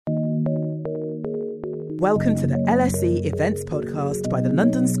Welcome to the LSE Events Podcast by the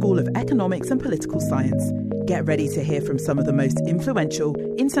London School of Economics and Political Science. Get ready to hear from some of the most influential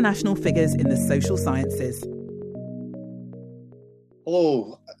international figures in the social sciences.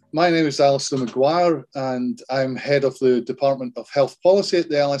 Hello, my name is Alistair Maguire and I'm head of the Department of Health Policy at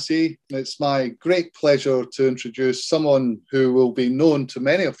the LSE. It's my great pleasure to introduce someone who will be known to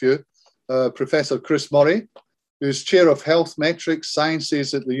many of you, Professor Chris Murray, who's Chair of Health Metrics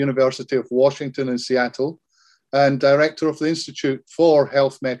Sciences at the University of Washington in Seattle and Director of the Institute for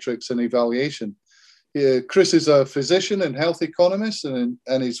Health Metrics and Evaluation. Chris is a physician and health economist, and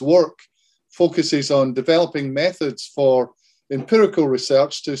his work focuses on developing methods for empirical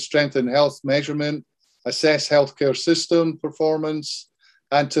research to strengthen health measurement, assess healthcare system performance,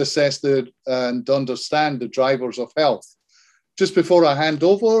 and to assess and understand the drivers of health. Just before I hand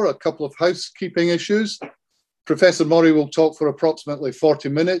over, a couple of housekeeping issues. Professor Murray will talk for approximately 40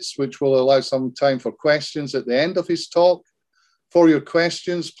 minutes, which will allow some time for questions at the end of his talk. For your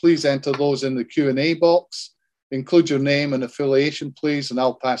questions, please enter those in the Q&A box. Include your name and affiliation, please, and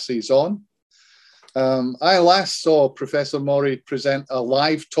I'll pass these on. I last saw Professor Murray present a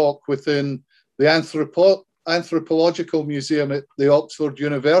live talk within the Anthropological Museum at the Oxford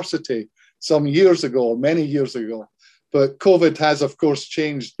University some years ago, many years ago. But COVID has, of course,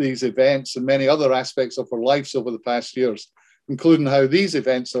 changed these events and many other aspects of our lives over the past years, including how these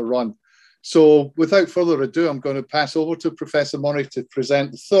events are run. So without further ado, I'm going to pass over to Professor Murray to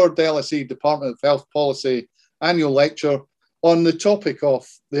present the third LSE Department of Health Policy annual lecture on the topic of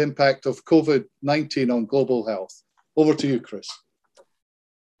the impact of COVID-19 on global health. Over to you, Chris.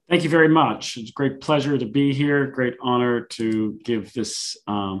 Thank you very much. It's a great pleasure to be here. Great honor to give this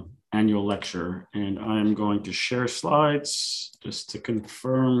annual lecture. And I'm going to share slides just to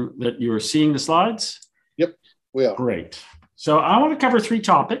confirm that you're seeing the slides. Yep, we are. Great. So I want to cover three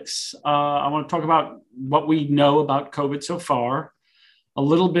topics. I want to talk about what we know about COVID so far, a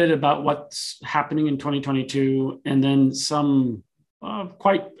little bit about what's happening in 2022, and then some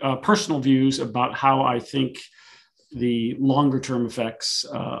quite personal views about how I think the longer term effects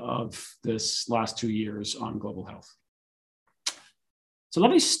of this last 2 years on global health. So let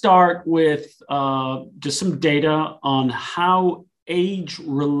me start with just some data on how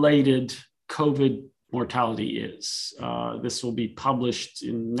age-related COVID mortality is. This will be published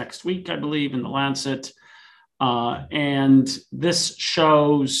next week, I believe, in The Lancet. And this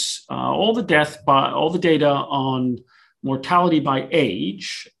shows all the data on mortality by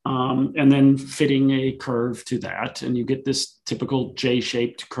age, and then fitting a curve to that. And you get this typical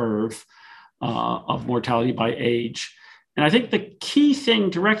J-shaped curve of mortality by age. And I think the key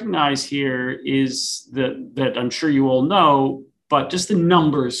thing to recognize here is that I'm sure you all know, but just the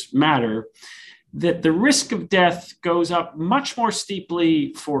numbers matter, that the risk of death goes up much more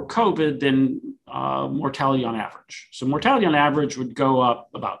steeply for COVID than mortality on average. So mortality on average would go up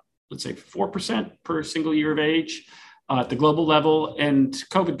about, let's say, 4% per single year of age at the global level, and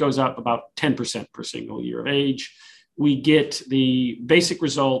COVID goes up about 10% per single year of age. We get the basic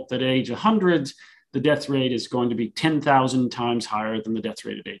result that at age 100, the death rate is going to be 10,000 times higher than the death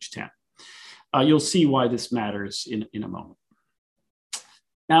rate at age 10. You'll see why this matters in a moment.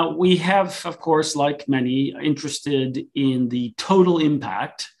 Now, we have, of course, like many, interested in the total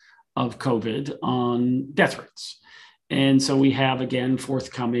impact of COVID on death rates. And so we have, again,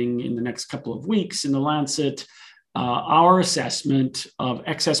 forthcoming in the next couple of weeks in The Lancet, our assessment of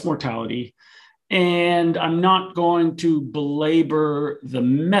excess mortality. And I'm not going to belabor the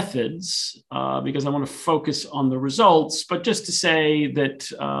methods because I want to focus on the results, but just to say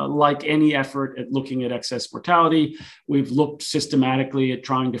that like any effort at looking at excess mortality, we've looked systematically at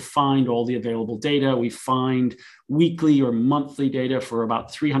trying to find all the available data. We find weekly or monthly data for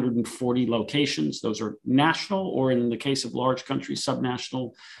about 340 locations. Those are national, or in the case of large countries,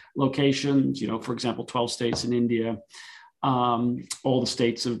 subnational locations, for example, 12 states in India. All the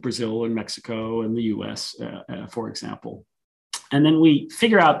states of Brazil and Mexico and the US, for example. And then we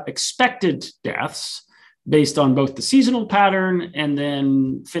figure out expected deaths based on both the seasonal pattern and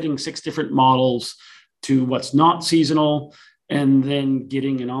then fitting 6 different models to what's not seasonal, and then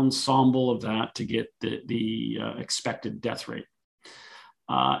getting an ensemble of that to get the expected death rate.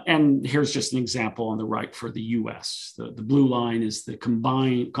 And here's just an example on the right for the US. The blue line is the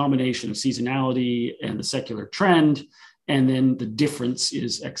combination of seasonality and the secular trend. And then the difference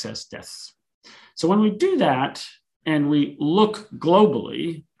is excess deaths. So when we do that and we look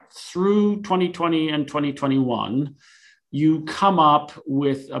globally through 2020 and 2021, you come up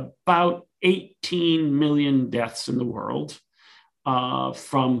with about 18 million deaths in the world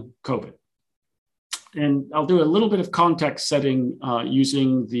from COVID. And I'll do a little bit of context setting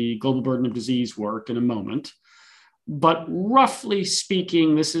using the global burden of disease work in a moment. But roughly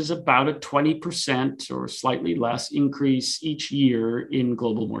speaking, this is about a 20% or slightly less increase each year in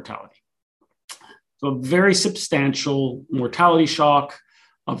global mortality. So a very substantial mortality shock,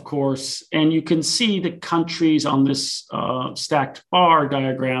 of course. And you can see the countries on this stacked bar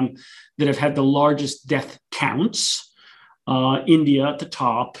diagram that have had the largest death counts. India at the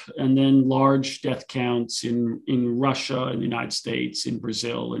top, and then large death counts in Russia, in the United States, in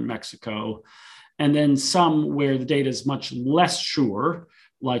Brazil, in Mexico. And then some where the data is much less sure,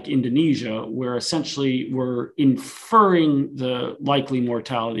 like Indonesia, where essentially we're inferring the likely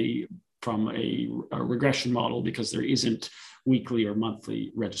mortality from a regression model because there isn't weekly or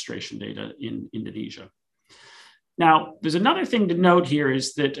monthly registration data in Indonesia. Now, there's another thing to note here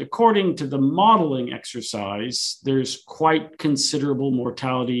is that according to the modeling exercise, there's quite considerable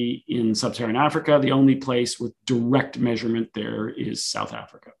mortality in sub-Saharan Africa. The only place with direct measurement there is South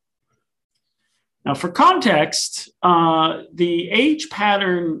Africa. Now, for context, the age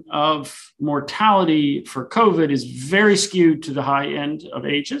pattern of mortality for COVID is very skewed to the high end of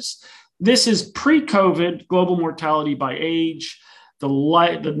ages. This is pre-COVID global mortality by age.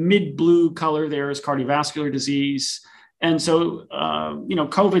 The mid-blue color there is cardiovascular disease. And so,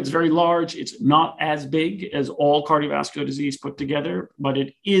 COVID is very large. It's not as big as all cardiovascular disease put together, but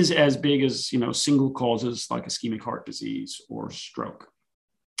it is as big as, single causes like ischemic heart disease or stroke.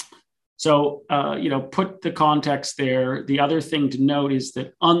 So, put the context there. The other thing to note is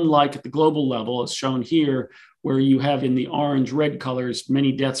that unlike at the global level, as shown here, where you have in the orange, red colors,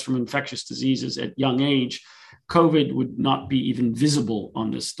 many deaths from infectious diseases at young age, COVID would not be even visible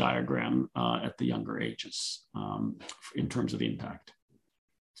on this diagram at the younger ages in terms of impact.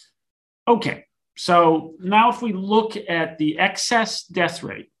 Okay, so now if we look at the excess death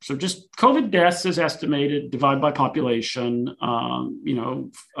rate, so just COVID deaths is estimated, divide by population,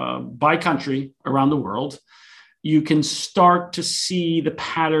 by country around the world, you can start to see the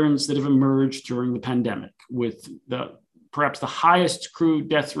patterns that have emerged during the pandemic with perhaps the highest crude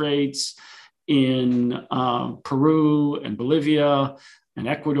death rates in Peru and Bolivia and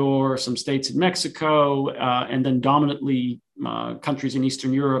Ecuador, some states in Mexico, and then dominantly countries in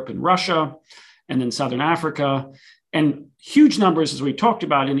Eastern Europe and Russia, and then Southern Africa, and huge numbers, as we talked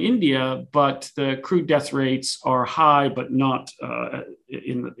about, in India, but the crude death rates are high, but not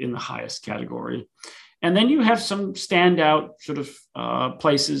in the highest category. And then you have some standout sort of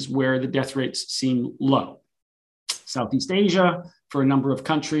places where the death rates seem low. Southeast Asia, for a number of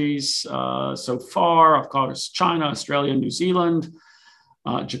countries so far, of course, China, Australia, New Zealand,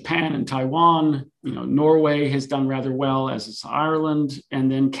 Japan and Taiwan. Norway has done rather well, as is Ireland, and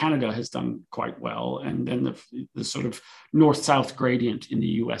then Canada has done quite well, and then the sort of north-south gradient in the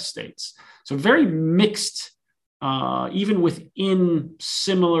US states. So very mixed, even within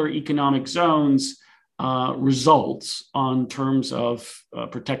similar economic zones, results on terms of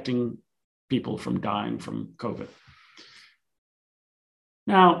protecting people from dying from COVID.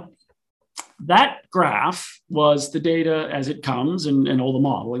 Now, that graph was the data as it comes and all the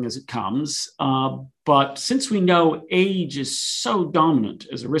modeling as it comes. But since we know age is so dominant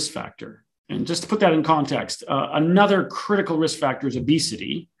as a risk factor, and just to put that in context, another critical risk factor is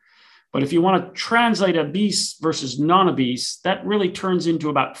obesity. But if you want to translate obese versus non-obese, that really turns into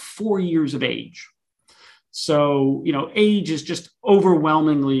about 4 years of age. So, age is just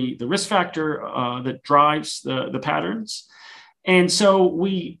overwhelmingly the risk factor that drives the patterns. And so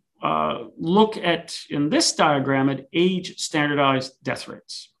we look at, in this diagram, at age standardized death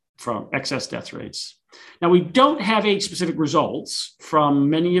rates from excess death rates. Now, we don't have age-specific results from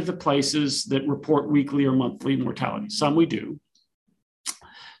many of the places that report weekly or monthly mortality. Some we do.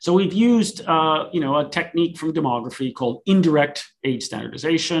 So we've used, a technique from demography called indirect age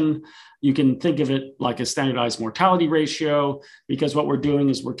standardization. You can think of it like a standardized mortality ratio, because what we're doing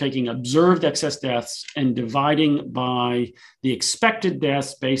is we're taking observed excess deaths and dividing by the expected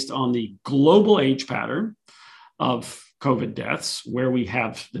deaths based on the global age pattern of COVID deaths, where we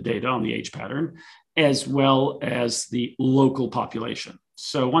have the data on the age pattern, as well as the local population.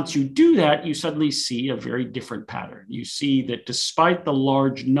 So once you do that, you suddenly see a very different pattern. You see that despite the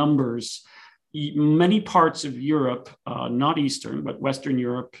large numbers, many parts of Europe, not Eastern, but Western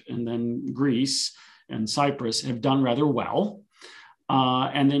Europe, and then Greece and Cyprus have done rather well.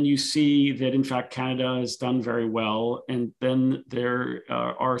 And then you see that, in fact, Canada has done very well. And then there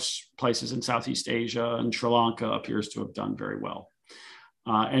are places in Southeast Asia, and Sri Lanka appears to have done very well.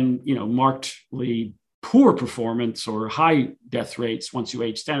 And, markedly poor performance or high death rates once you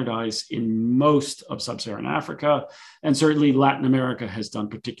age standardize in most of sub-Saharan Africa. And certainly Latin America has done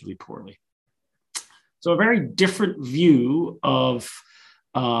particularly poorly. So a very different view of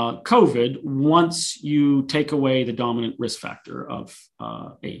COVID once you take away the dominant risk factor of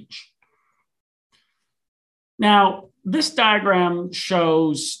age. Now, this diagram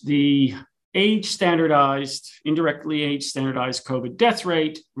shows the indirectly age standardized COVID death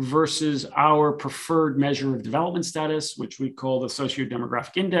rate versus our preferred measure of development status, which we call the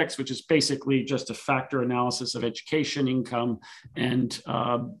socio-demographic index, which is basically just a factor analysis of education, income, and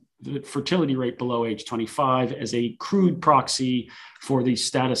the fertility rate below age 25 as a crude proxy for the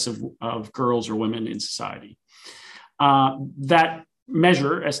status of girls or women in society. That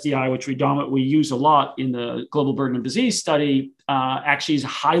measure, SDI, which we use a lot in the global burden of disease study, actually is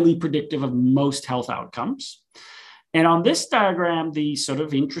highly predictive of most health outcomes. And on this diagram, the sort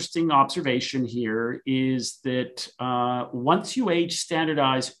of interesting observation here is that once you age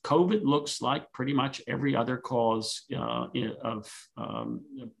standardize, COVID looks like pretty much every other cause of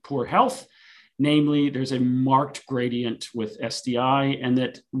poor health. Namely, there's a marked gradient with SDI, and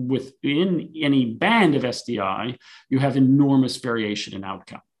that within any band of SDI, you have enormous variation in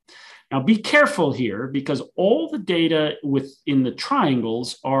outcome. Now, be careful here, because all the data within the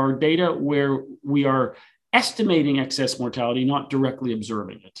triangles are data where we are estimating excess mortality, not directly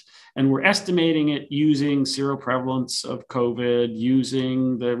observing it. And we're estimating it using seroprevalence of COVID,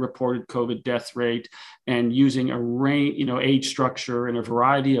 using the reported COVID death rate, and using a range, age structure and a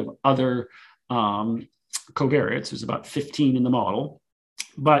variety of other covariates. There's about 15 in the model,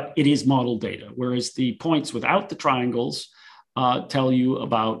 but it is model data, whereas the points without the triangles tell you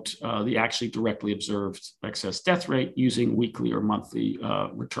about the actually directly observed excess death rate using weekly or monthly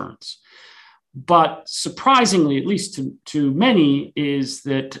returns. But surprisingly, at least to many, is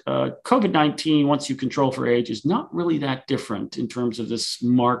that COVID-19, once you control for age, is not really that different in terms of this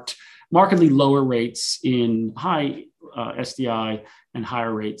markedly lower rates in high SDI and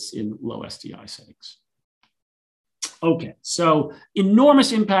higher rates in low SDI settings. Okay, so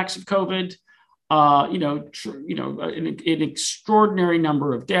enormous impacts of COVID, an extraordinary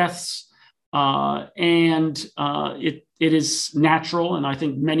number of deaths, and it is natural, and I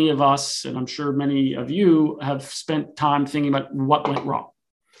think many of us, and I'm sure many of you, have spent time thinking about what went wrong.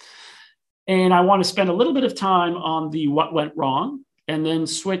 And I want to spend a little bit of time on the what went wrong, and then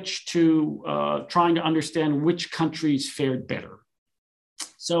switch to trying to understand which countries fared better.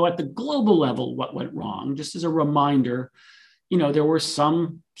 So at the global level, what went wrong, just as a reminder, there were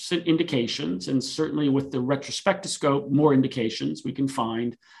some indications, and certainly with the retrospectoscope, more indications we can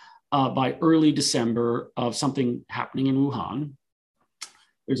find by early December of something happening in Wuhan.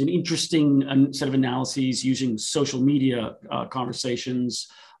 There's an interesting set of analyses using social media conversations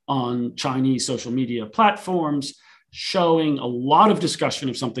on Chinese social media platforms, showing a lot of discussion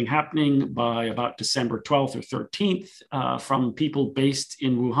of something happening by about December 12th or 13th from people based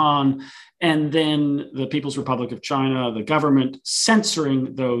in Wuhan, and then the People's Republic of China, the government,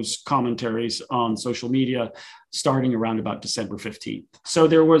 censoring those commentaries on social media starting around about December 15th. So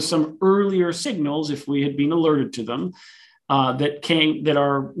there was some earlier signals, if we had been alerted to them, that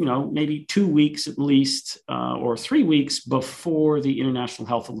are maybe 2 weeks at least, or 3 weeks before the International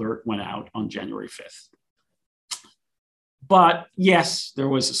Health Alert went out on January 5th. But yes, there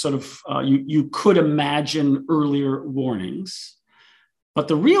was a sort of, you could imagine earlier warnings. But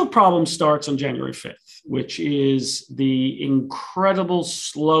the real problem starts on January 5th, which is the incredible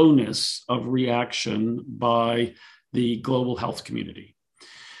slowness of reaction by the global health community.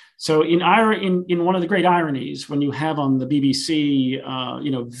 So in one of the great ironies, when you have on the BBC,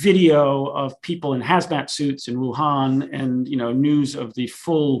 video of people in hazmat suits in Wuhan and, news of the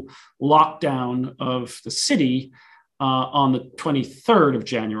full lockdown of the city, on the 23rd of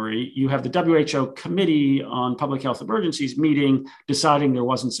January, you have the WHO Committee on Public Health Emergencies meeting, deciding there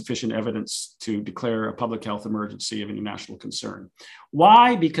wasn't sufficient evidence to declare a public health emergency of international concern.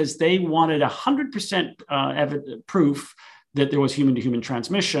 Why? Because they wanted 100% proof that there was human-to-human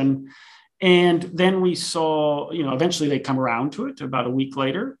transmission. And then we saw, eventually they come around to it about a week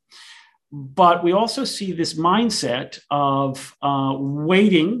later. But we also see this mindset of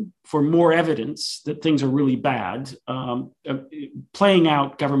waiting for more evidence that things are really bad, playing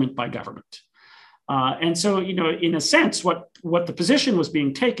out government by government. And so, in a sense, what the position was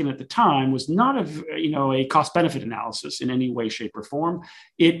being taken at the time was not a cost-benefit analysis in any way, shape, or form.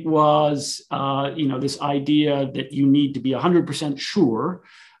 It was, this idea that you need to be 100% sure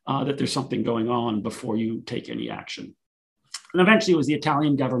that there's something going on before you take any action. And eventually it was the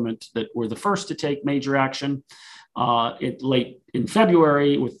Italian government that were the first to take major action late in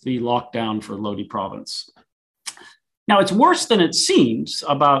February with the lockdown for Lodi province. Now, it's worse than it seems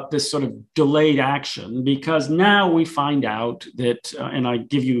about this sort of delayed action, because now we find out that, and I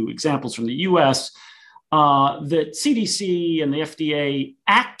give you examples from the US, that CDC and the FDA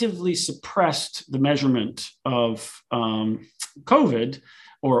actively suppressed the measurement of COVID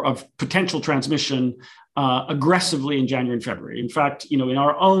or of potential transmission aggressively in January and February. In fact, in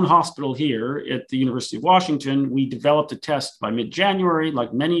our own hospital here at the University of Washington, we developed a test by mid-January,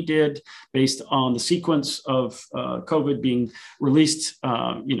 like many did, based on the sequence of COVID being released,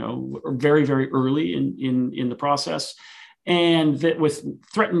 very, very early in the process. And that with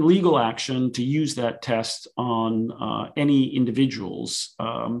threatened legal action to use that test on any individuals,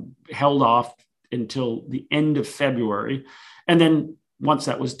 held off until the end of February. And then once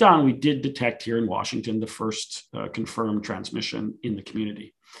that was done, we did detect here in Washington the first confirmed transmission in the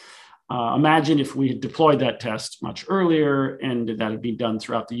community. Imagine if we had deployed that test much earlier and that had been done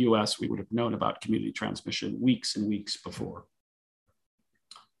throughout the US, we would have known about community transmission weeks and weeks before.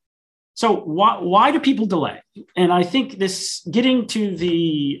 So why do people delay? And I think this, getting to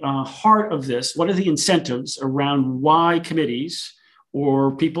the heart of this, what are the incentives around why committees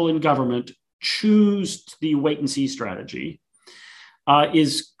or people in government choose the wait and see strategy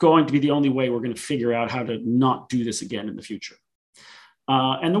is going to be the only way we're going to figure out how to not do this again in the future.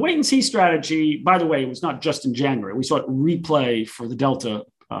 And the wait and see strategy, by the way, was not just in January. We saw it replay for the Delta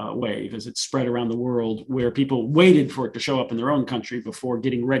wave as it spread around the world, where people waited for it to show up in their own country before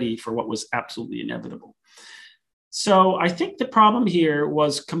getting ready for what was absolutely inevitable. So I think the problem here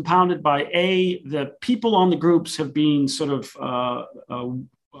was compounded by the people on the groups have been sort of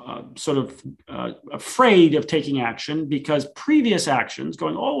afraid of taking action because previous actions,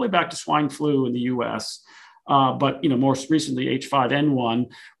 going all the way back to swine flu in the US, but most recently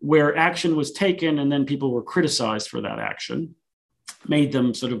H5N1, where action was taken and then people were criticized for that action, made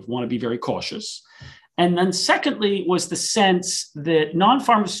them sort of want to be very cautious. And then secondly was the sense that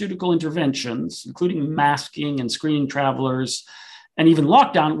non-pharmaceutical interventions, including masking and screening travelers, and even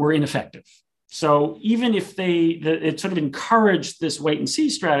lockdown, were ineffective. So even if it sort of encouraged this wait and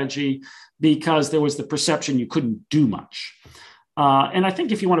see strategy because there was the perception you couldn't do much. And I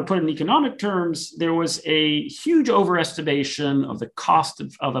think if you want to put it in economic terms, there was a huge overestimation of the cost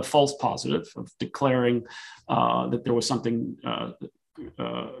of a false positive, of declaring that there was something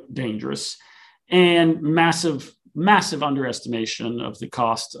dangerous, and massive underestimation of the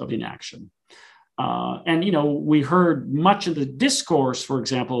cost of inaction. And we heard much of the discourse, for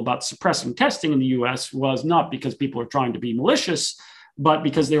example, about suppressing testing in the US was not because people are trying to be malicious, but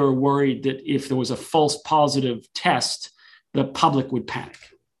because they were worried that if there was a false positive test, the public would panic.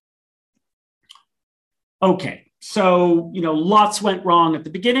 Okay, so lots went wrong at the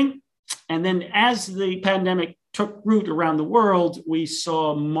beginning. And then as the pandemic took root around the world, we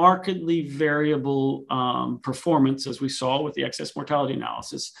saw markedly variable performance, as we saw with the excess mortality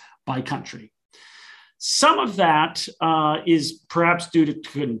analysis by country. Some of that is perhaps due to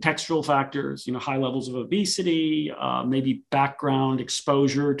contextual factors, high levels of obesity, maybe background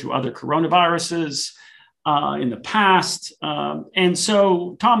exposure to other coronaviruses in the past. And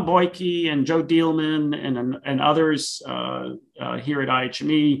so Tom Boyke and Joe Dielman and others here at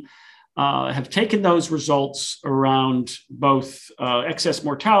IHME have taken those results around both excess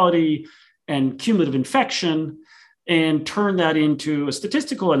mortality and cumulative infection and turn that into a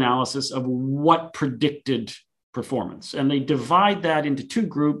statistical analysis of what predicted performance. And they divide that into two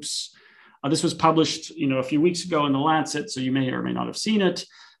groups. This was published, a few weeks ago in The Lancet, so you may or may not have seen it.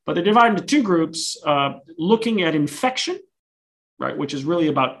 But they divide into two groups, looking at infection, right, which is really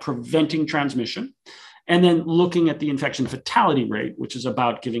about preventing transmission, and then looking at the infection fatality rate, which is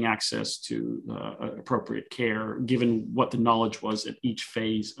about giving access to appropriate care, given what the knowledge was at each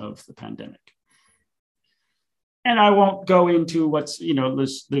phase of the pandemic. And I won't go into what's,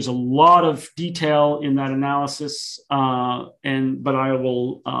 there's a lot of detail in that analysis, but I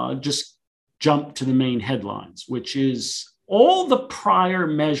will just jump to the main headlines, which is all the prior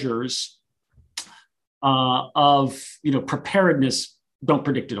measures of, preparedness don't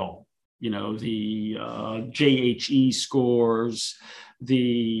predict at all. The JHE scores,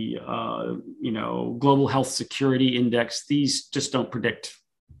 the, Global Health Security Index, these just don't predict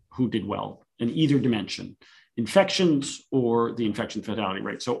who did well in either dimension, infections or the infection fatality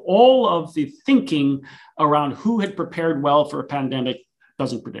rate. So all of the thinking around who had prepared well for a pandemic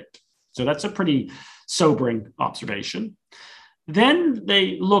doesn't predict. So that's a pretty sobering observation. Then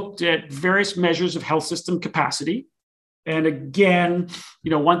they looked at various measures of health system capacity. And again,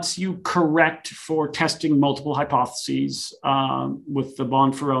 once you correct for testing multiple hypotheses with the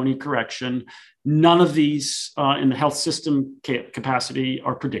Bonferroni correction, none of these in the health system capacity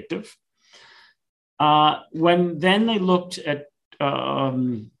are predictive. When then they looked at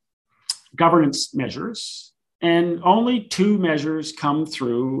governance measures, And only two measures come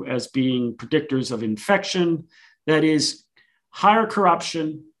through as being predictors of infection. That is, higher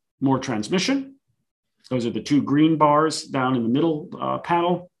corruption, more transmission. Those are the two green bars down in the middle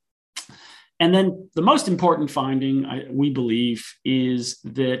panel. And then the most important finding, we believe, is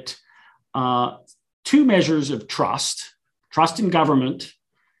that two measures of trust in government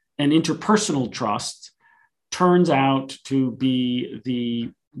and interpersonal trust, turns out to be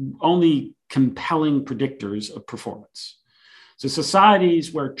the only compelling predictors of performance. So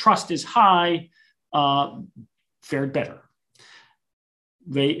societies where trust is high fared better.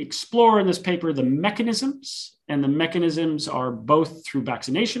 They explore in this paper the mechanisms, and the mechanisms are both through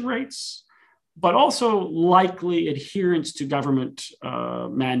vaccination rates, but also likely adherence to government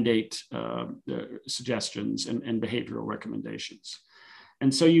mandate suggestions and behavioral recommendations.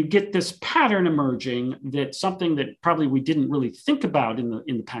 And so you get this pattern emerging that something that probably we didn't really think about in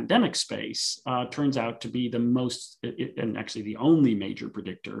the pandemic space turns out to be the most, and actually the only major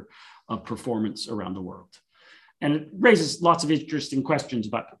predictor of performance around the world. And it raises lots of interesting questions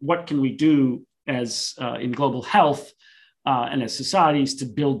about what can we do as in global health and as societies to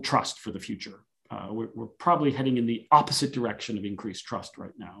build trust for the future. We're probably heading in the opposite direction of increased trust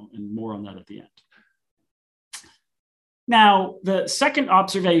right now, and more on that at the end. Now, the second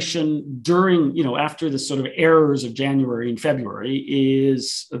observation during, after the sort of errors of January and February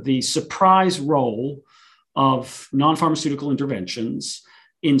is the surprise role of non-pharmaceutical interventions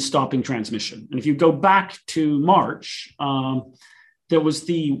in stopping transmission. And if you go back to March, there was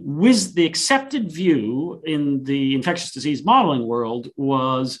the accepted view in the infectious disease modeling world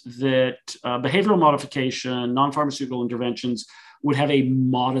was that behavioral modification, non-pharmaceutical interventions would have a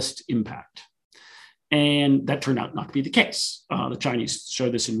modest impact. And that turned out not to be the case. The Chinese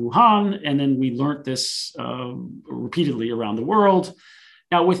showed this in Wuhan, and then we learned this repeatedly around the world.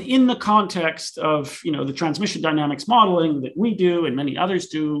 Now, within the context of the transmission dynamics modeling that we do and many others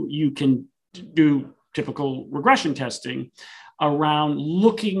do, you can do typical regression testing around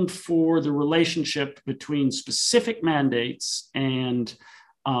looking for the relationship between specific mandates and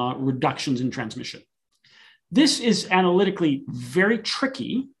reductions in transmission. This is analytically very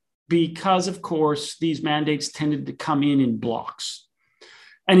tricky because, of course, these mandates tended to come in blocks.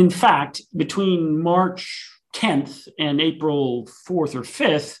 And in fact, between March 10th and April 4th or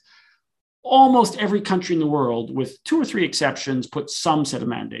 5th, almost every country in the world, with 2 or 3 exceptions, put some set of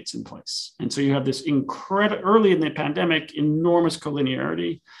mandates in place. And so you have this early in the pandemic, enormous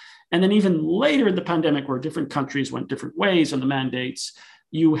collinearity. And then even later in the pandemic, where different countries went different ways on the mandates,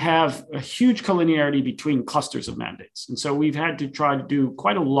 you have a huge collinearity between clusters of mandates. And so we've had to try to do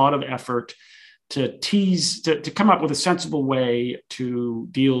quite a lot of effort to come up with a sensible way to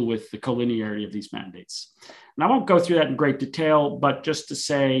deal with the collinearity of these mandates. And I won't go through that in great detail, but just to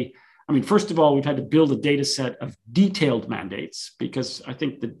say, first of all, we've had to build a data set of detailed mandates, because I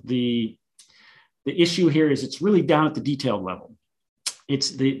think that the issue here is it's really down at the detailed level.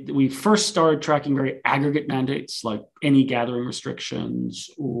 We first started tracking very aggregate mandates like any gathering restrictions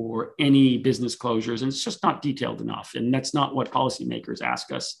or any business closures, and it's just not detailed enough. And that's not what policymakers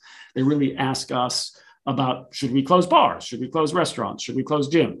ask us. They really ask us about, should we close bars? Should we close restaurants? Should we close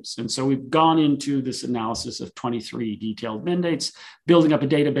gyms? And so we've gone into this analysis of 23 detailed mandates, building up a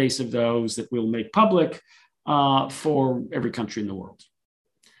database of those that we'll make public for every country in the world.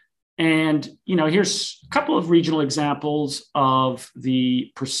 And here's a couple of regional examples of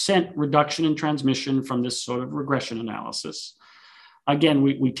the percent reduction in transmission from this sort of regression analysis. Again,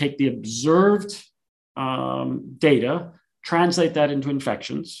 we take the observed data, translate that into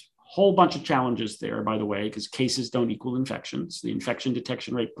infections. Whole bunch of challenges there, by the way, because cases don't equal infections. The infection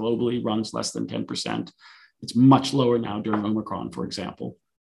detection rate globally runs less than 10%. It's much lower now during Omicron, for example.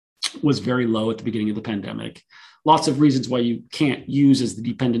 It was very low at the beginning of the pandemic. Lots of reasons why you can't use as the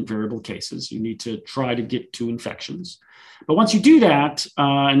dependent variable cases. You need to try to get to infections. But once you do that,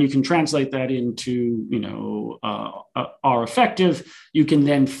 and you can translate that into, R effective, you can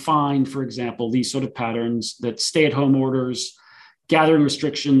then find, for example, these sort of patterns that stay-at-home orders, gathering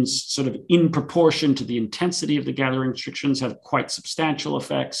restrictions sort of in proportion to the intensity of the gathering restrictions have quite substantial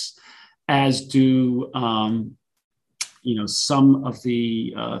effects, as do some of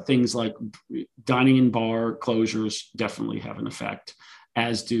the things like dining in bar closures definitely have an effect,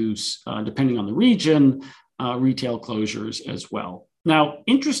 as do, depending on the region, retail closures as well. Now,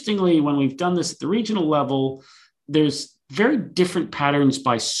 interestingly, when we've done this at the regional level, there's very different patterns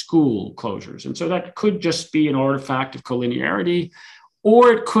by school closures. And so that could just be an artifact of collinearity,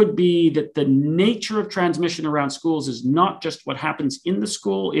 Or it could be that the nature of transmission around schools is not just what happens in the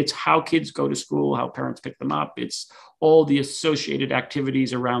school, it's how kids go to school, how parents pick them up. It's all the associated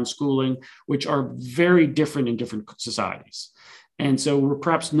activities around schooling, which are very different in different societies. And so we're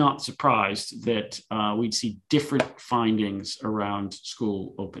perhaps not surprised that we'd see different findings around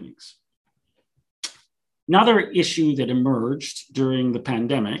school openings. Another issue that emerged during the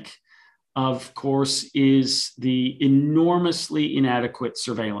pandemic, of course, is the enormously inadequate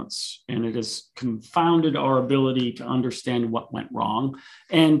surveillance. And it has confounded our ability to understand what went wrong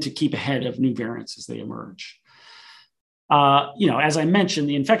and to keep ahead of new variants as they emerge. As I mentioned,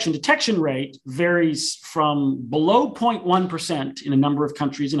 the infection detection rate varies from below 0.1% in a number of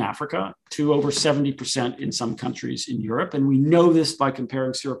countries in Africa to over 70% in some countries in Europe. And we know this by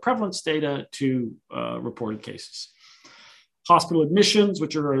comparing seroprevalence data to reported cases. Hospital admissions,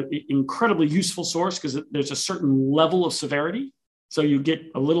 which are an incredibly useful source because there's a certain level of severity, so you get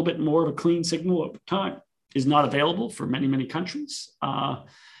a little bit more of a clean signal over time, is not available for many, many countries.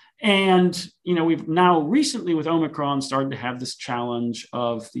 We've now recently with Omicron started to have this challenge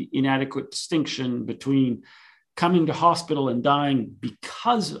of the inadequate distinction between coming to hospital and dying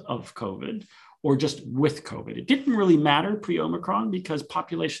because of COVID or just with COVID. It didn't really matter pre-Omicron because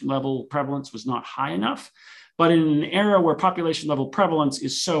population level prevalence was not high enough. But in an era where population level prevalence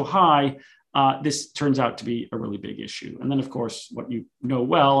is so high, this turns out to be a really big issue. And then, of course, what you know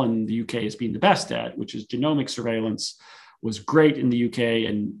well, and the UK has been the best at, which is genomic surveillance, was great in the UK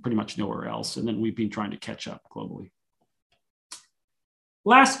and pretty much nowhere else. And then we've been trying to catch up globally.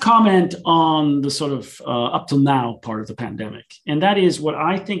 Last comment on the sort of up till now part of the pandemic. And that is what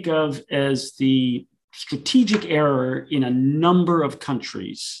I think of as the strategic error in a number of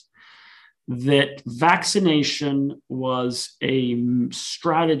countries, that vaccination was a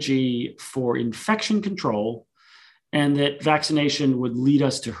strategy for infection control and that vaccination would lead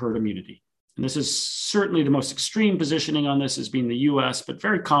us to herd immunity. And this is certainly the most extreme positioning on this has been the US, but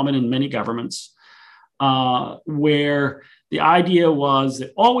very common in many governments, where the idea was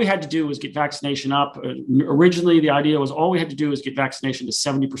that all we had to do was get vaccination up. Originally, the idea was all we had to do was get vaccination to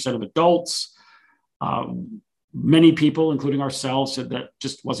 70% of adults. Many people, including ourselves, said that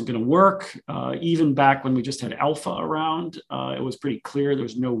just wasn't going to work. Even back when we just had Alpha around, it was pretty clear there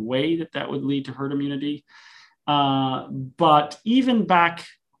was no way that that would lead to herd immunity. But even back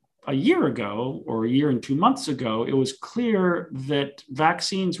a year ago, or a year and 2 months ago, it was clear that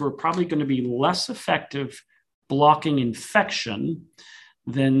vaccines were probably going to be less effective blocking infection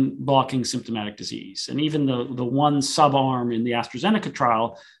than blocking symptomatic disease. And even the one subarm in the AstraZeneca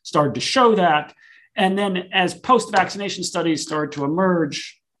trial started to show that. And then as post-vaccination studies started to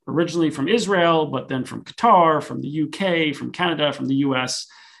emerge, originally from Israel, but then from Qatar, from the UK, from Canada, from the US,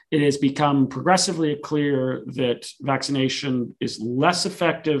 it has become progressively clear that vaccination is less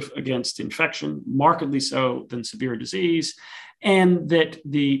effective against infection, markedly so, than severe disease, and that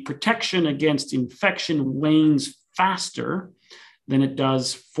the protection against infection wanes faster than it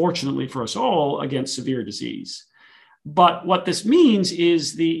does, fortunately for us all, against severe disease. But what this means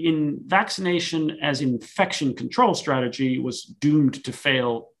is the vaccination as infection control strategy was doomed to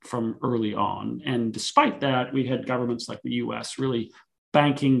fail from early on. And despite that, we had governments like the US really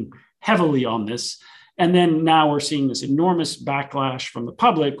banking heavily on this. And then now we're seeing this enormous backlash from the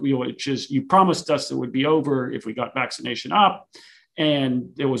public, which is you promised us it would be over if we got vaccination up.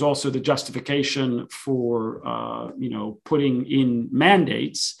 And there was also the justification for, putting in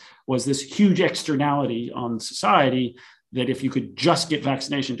mandates was this huge externality on society that if you could just get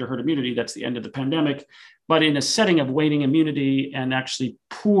vaccination to herd immunity, that's the end of the pandemic. But in a setting of waning immunity and actually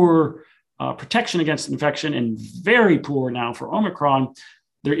poor protection against infection and very poor now for Omicron,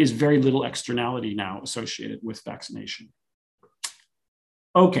 there is very little externality now associated with vaccination.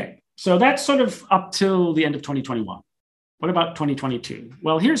 Okay, so that's sort of up till the end of 2021. What about 2022?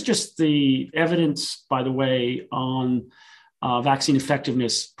 Well, here's just the evidence, by the way, on vaccine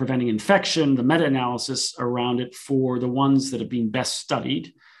effectiveness preventing infection, the meta-analysis around it for the ones that have been best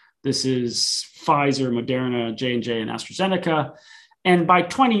studied. This is Pfizer, Moderna, J&J, and AstraZeneca. And by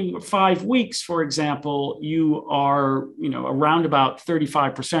 25 weeks, for example, you are around about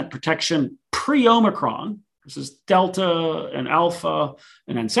 35% protection pre-Omicron. This is Delta and Alpha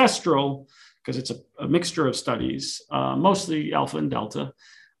and Ancestral, because it's a mixture of studies, mostly Alpha and Delta,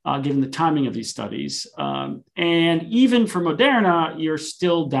 given the timing of these studies. And even for Moderna, you're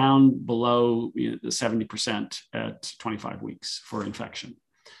still down below the 70% at 25 weeks for infection.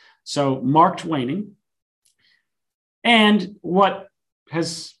 So marked waning. And what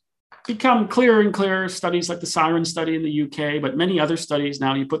has become clearer and clearer. Studies like the Siren study in the UK, but many other studies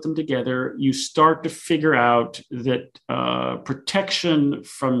now, you put them together, you start to figure out that protection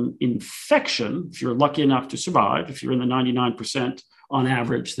from infection, if you're lucky enough to survive, if you're in the 99% on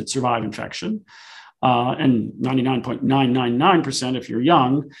average that survive infection, and 99.999% if you're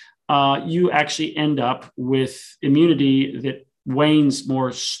young, you actually end up with immunity that wanes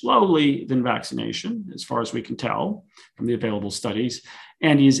more slowly than vaccination, as far as we can tell from the available studies,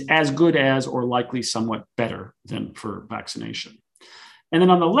 and is as good as or likely somewhat better than for vaccination. And then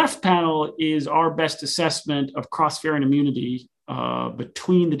on the left panel is our best assessment of cross-variant immunity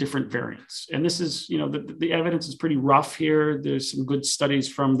between the different variants. And this is, the evidence is pretty rough here. There's some good studies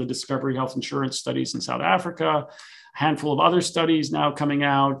from the Discovery Health Insurance studies in South Africa, a handful of other studies now coming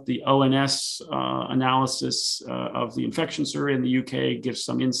out. The ONS analysis of the infection survey in the UK gives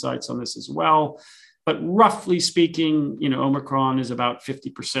some insights on this as well. But roughly speaking, Omicron is about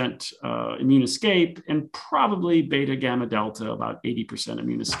 50% immune escape, and probably beta gamma delta about 80%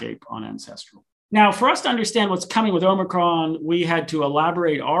 immune escape on ancestral. Now, for us to understand what's coming with Omicron, we had to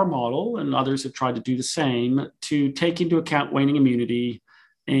elaborate our model, and others have tried to do the same, to take into account waning immunity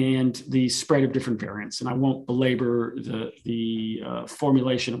and the spread of different variants. And I won't belabor the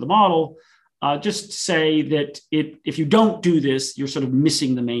formulation of the model, just say that if you don't do this, you're sort of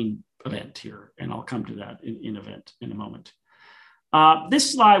missing the main event here. And I'll come to that in a moment.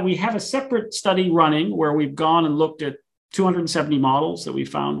 This slide, we have a separate study running where we've gone and looked at 270 models that we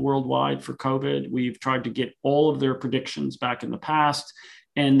found worldwide for COVID. We've tried to get all of their predictions back in the past.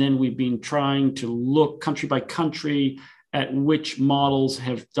 And then we've been trying to look country by country at which models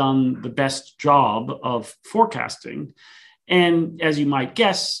have done the best job of forecasting. And as you might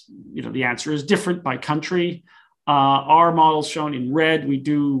guess, the answer is different by country. Our models shown in red, we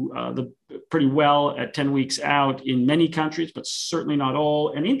do pretty well at 10 weeks out in many countries, but certainly not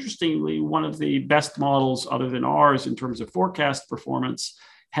all. And interestingly, one of the best models other than ours in terms of forecast performance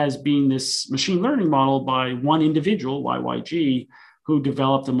has been this machine learning model by one individual, YYG, who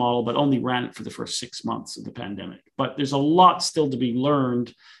developed the model, but only ran it for the first 6 months of the pandemic. But there's a lot still to be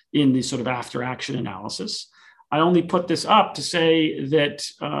learned in the sort of after action analysis. I only put this up to say that,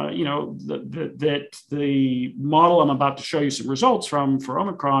 that the model I'm about to show you some results from for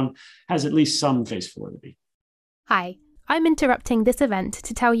Omicron has at least some face validity. Hi, I'm interrupting this event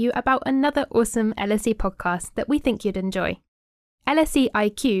to tell you about another awesome LSE podcast that we think you'd enjoy. LSE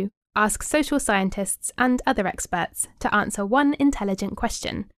IQ asks social scientists and other experts to answer one intelligent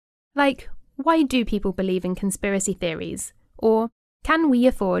question, like, why do people believe in conspiracy theories? Or, can we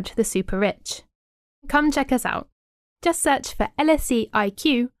afford the super rich? Come check us out. Just search for LSE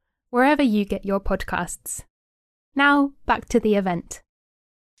IQ wherever you get your podcasts. Now, back to the event.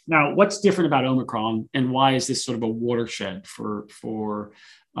 Now, what's different about Omicron, and why is this sort of a watershed for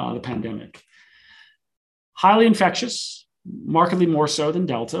the pandemic? Highly infectious, markedly more so than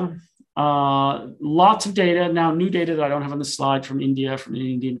Delta. Lots of data, now new data that I don't have on the slide from India, from an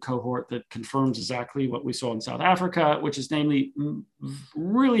Indian cohort that confirms exactly what we saw in South Africa, which is namely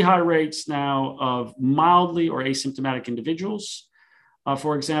really high rates now of mildly or asymptomatic individuals.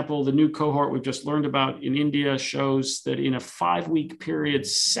 For example, the new cohort we've just learned about in India shows that in a 5-week period,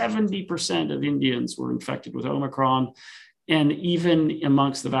 70% of Indians were infected with Omicron. And even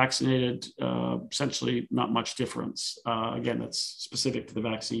amongst the vaccinated, essentially not much difference. Again, that's specific to the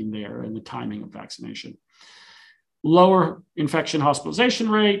vaccine there and the timing of vaccination. Lower infection hospitalization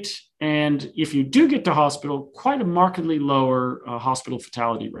rate. And if you do get to hospital, quite a markedly lower hospital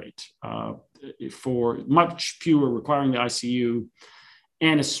fatality rate for much fewer requiring the ICU.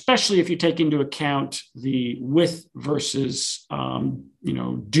 And especially if you take into account the with versus,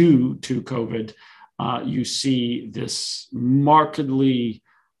 due to COVID, you see this markedly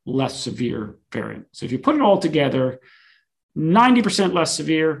less severe variant. So if you put it all together, 90% less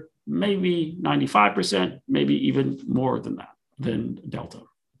severe, maybe 95%, maybe even more than that, than Delta.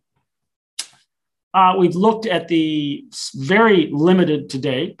 We've looked at the very limited to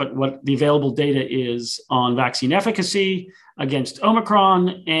date, but what the available data is on vaccine efficacy against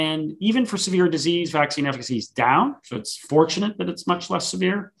Omicron. And even for severe disease, vaccine efficacy is down. So it's fortunate that it's much less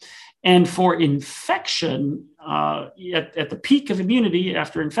severe. And for infection, at the peak of immunity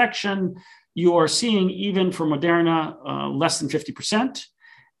after infection, you are seeing even for Moderna less than 50%.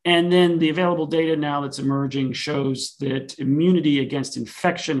 And then the available data now that's emerging shows that immunity against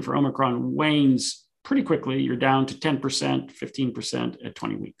infection for Omicron wanes pretty quickly. You're down to 10%, 15% at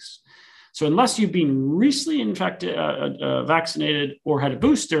 20 weeks. So unless you've been recently vaccinated or had a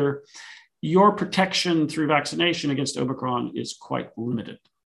booster, your protection through vaccination against Omicron is quite limited.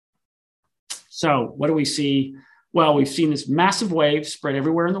 So what do we see Well, we've seen this massive wave spread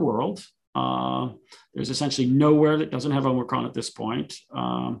everywhere in the world. There's essentially nowhere that doesn't have Omicron at this point.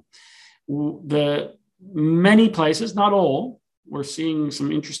 The many places, not all, we're seeing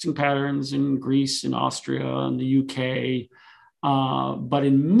some interesting patterns in Greece and Austria and the UK. But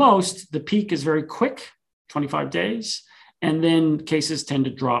in most, the peak is very quick, 25 days. And then cases tend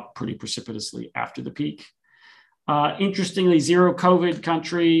to drop pretty precipitously after the peak. Interestingly, zero COVID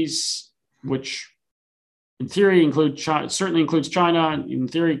countries, which in theory certainly includes China, in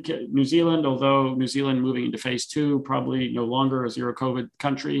theory, New Zealand, although New Zealand moving into phase 2, probably no longer a zero COVID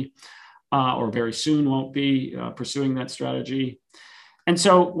country, or very soon won't be pursuing that strategy. And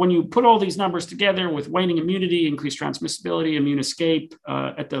so when you put all these numbers together with waning immunity, increased transmissibility, immune escape,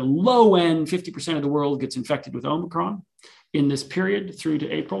 at the low end, 50% of the world gets infected with Omicron in this period through to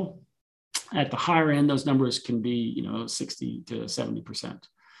April. At the higher end, those numbers can be 60 to 70%.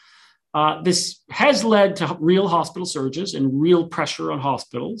 This has led to real hospital surges and real pressure on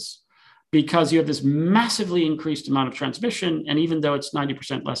hospitals because you have this massively increased amount of transmission. And even though it's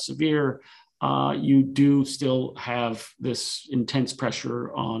 90% less severe, you do still have this intense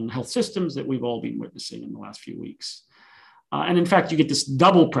pressure on health systems that we've all been witnessing in the last few weeks. And in fact, you get this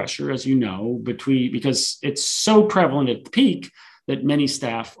double pressure, as you know, because it's so prevalent at the peak that many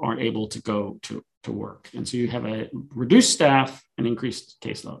staff aren't able to go to work. And so you have a reduced staff and increased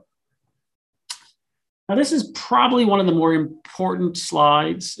caseload. Now, this is probably one of the more important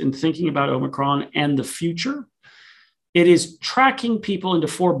slides in thinking about Omicron and the future. It is tracking people into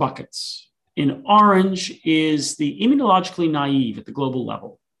 4 buckets. In orange is the immunologically naive at the global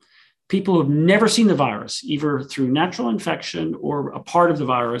level. People who have never seen the virus, either through natural infection or a part of the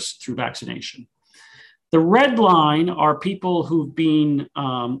virus through vaccination. The red line are people who've been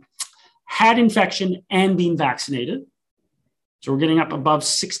had infection and been vaccinated. So we're getting up above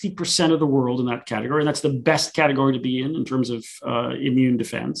 60% of the world in that category. And that's the best category to be in terms of immune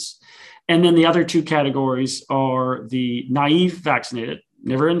defense. And then the other 2 categories are the naive vaccinated,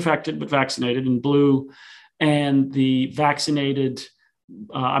 never infected, but vaccinated in blue, and the vaccinated,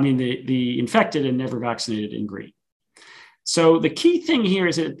 the infected and never vaccinated in green. So the key thing here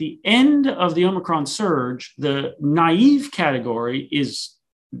is that at the end of the Omicron surge, the naive category is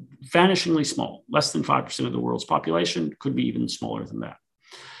vanishingly small, less than 5% of the world's population, could be even smaller than that.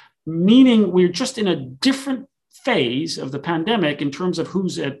 Meaning we're just in a different phase of the pandemic in terms of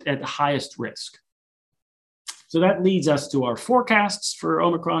who's at the highest risk. So that leads us to our forecasts for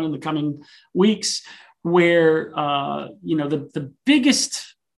Omicron in the coming weeks, where the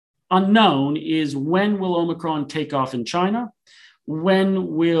biggest unknown is when will Omicron take off in China?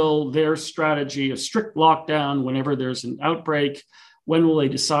 When will their strategy of strict lockdown whenever there's an outbreak, when will they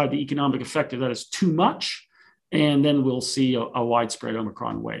decide the economic effect of that is too much? And then we'll see a widespread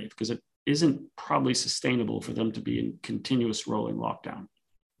Omicron wave, because it isn't probably sustainable for them to be in continuous rolling lockdown.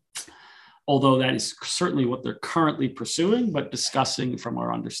 Although that is certainly what they're currently pursuing, but discussing from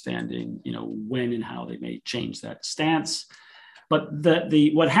our understanding, when and how they may change that stance. But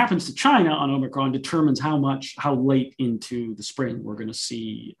what happens to China on Omicron determines how late into the spring we're going to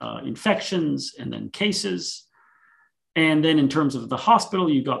see infections and then cases. And then in terms of the hospital,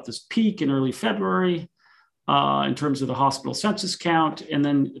 you got this peak in early February in terms of the hospital census count, and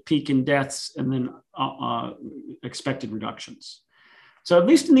then peak in deaths, and then expected reductions. So at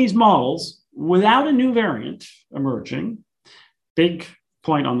least in these models, without a new variant emerging, big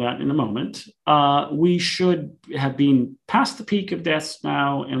point on that in a moment, we should have been past the peak of deaths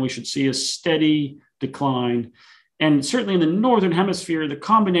now, and we should see a steady decline. And certainly in the Northern Hemisphere, the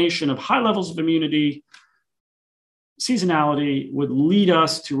combination of high levels of immunity, seasonality would lead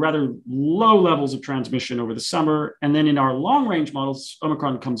us to rather low levels of transmission over the summer. And then in our long range models,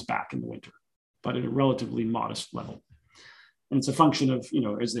 Omicron comes back in the winter, but at a relatively modest level. And it's a function of,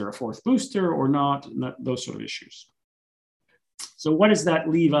 is there a 4th booster or not, and those sort of issues. So what does that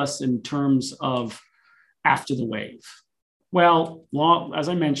leave us in terms of after the wave? Well, as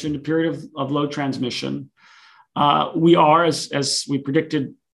I mentioned, a period of low transmission. We are, as we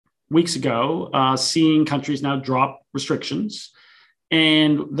predicted weeks ago, seeing countries now drop restrictions,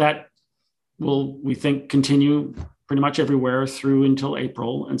 and that will, we think, continue pretty much everywhere through until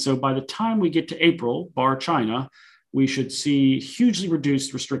April. And so by the time we get to April, bar China, we should see hugely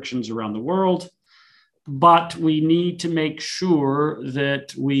reduced restrictions around the world. But we need to make sure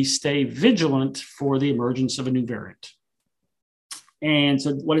that we stay vigilant for the emergence of a new variant. And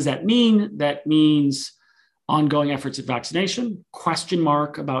so what does that mean? That means ongoing efforts at vaccination, question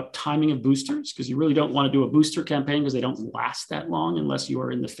mark about timing of boosters, because you really don't want to do a booster campaign because they don't last that long unless you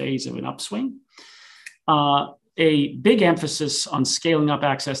are in the phase of an upswing. a big emphasis on scaling up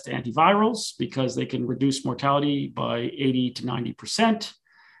access to antivirals because they can reduce mortality by 80 to 90%.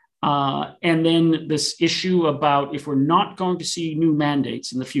 And then this issue about if we're not going to see new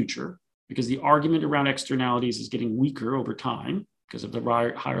mandates in the future, because the argument around externalities is getting weaker over time because of the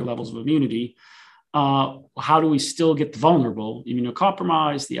higher levels of immunity, how do we still get the vulnerable,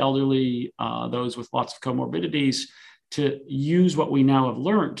 immunocompromised, the elderly, those with lots of comorbidities, to use what we now have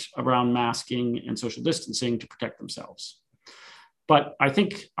learned around masking and social distancing to protect themselves? But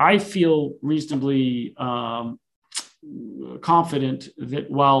I feel reasonably confident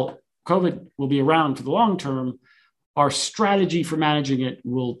that while COVID will be around for the long term, our strategy for managing it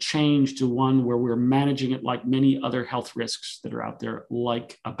will change to one where we're managing it like many other health risks that are out there,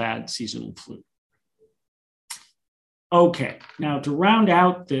 like a bad seasonal flu. Okay, now to round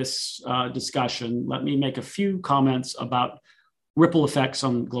out this discussion, let me make a few comments about ripple effects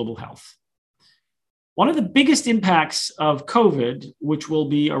on global health. One of the biggest impacts of COVID, which will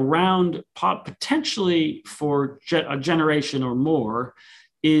be around potentially for a generation or more,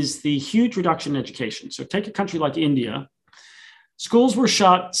 is the huge reduction in education. So take a country like India. Schools were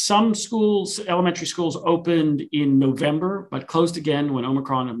shut. Some schools, elementary schools, opened in November, but closed again when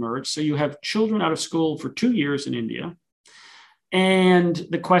Omicron emerged. So you have children out of school for 2 years in India. And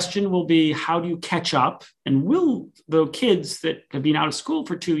the question will be, how do you catch up? And will the kids that have been out of school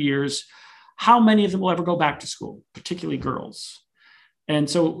for 2 years, how many of them will ever go back to school, particularly girls? And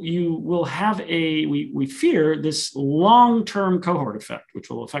so you will have we fear this long-term cohort effect, which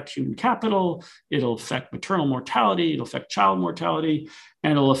will affect human capital, it'll affect maternal mortality, it'll affect child mortality,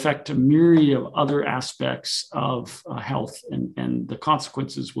 and it'll affect a myriad of other aspects of health, and the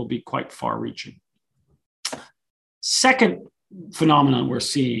consequences will be quite far-reaching. Second phenomenon we're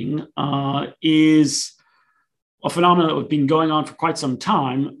seeing is a phenomenon that has been going on for quite some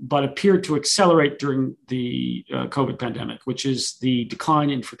time, but appeared to accelerate during the COVID pandemic, which is the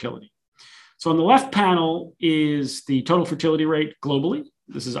decline in fertility. So on the left panel is the total fertility rate globally.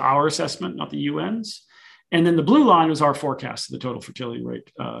 This is our assessment, not the UN's. And then the blue line is our forecast of the total fertility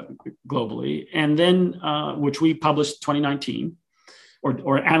rate globally. And then, which we published 2019,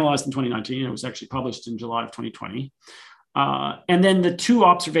 or analyzed in 2019. It was actually published in July of 2020. And then the two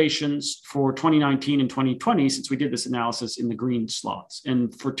observations for 2019 and 2020, since we did this analysis, in the green slots.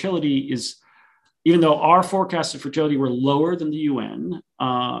 And fertility is, even though our forecasts of fertility were lower than the UN,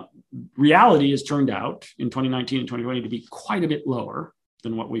 reality has turned out in 2019 and 2020 to be quite a bit lower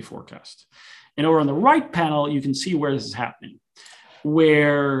than what we forecast. And over on the right panel, you can see where this is happening,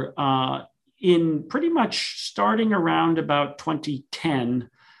 where in pretty much starting around about 2010,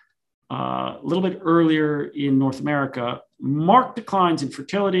 a little bit earlier in North America, marked declines in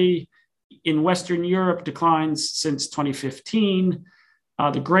fertility. In Western Europe, declines since 2015.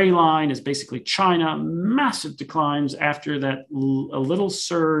 The gray line is basically China, massive declines after that, a little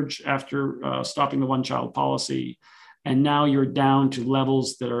surge after stopping the one-child policy. And now you're down to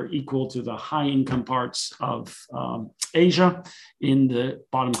levels that are equal to the high-income parts of Asia in the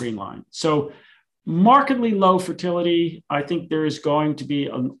bottom green line. So markedly low fertility. I think there is going to be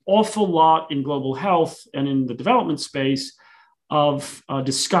an awful lot in global health and in the development space of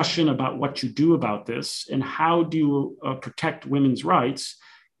discussion about what you do about this and how do you protect women's rights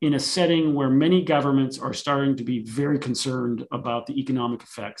in a setting where many governments are starting to be very concerned about the economic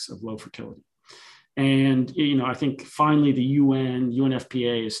effects of low fertility. And I think finally the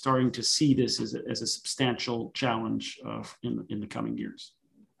UNFPA is starting to see this as a substantial challenge in the coming years.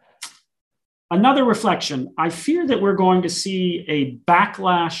 Another reflection, I fear that we're going to see a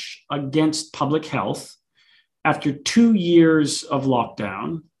backlash against public health after 2 years of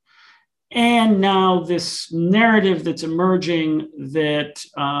lockdown. And now this narrative that's emerging that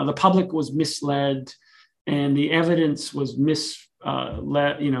the public was misled and the evidence was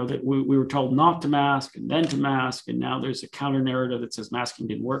that we were told not to mask and then to mask. And now there's a counter narrative that says masking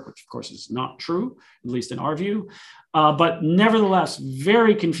didn't work, which of course is not true, at least in our view. But nevertheless,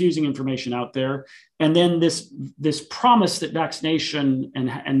 very confusing information out there. And then this promise that vaccination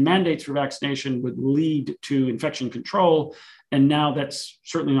and mandates for vaccination would lead to infection control. And now that's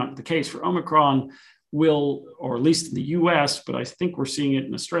certainly not the case for Omicron, or at least in the US, but I think we're seeing it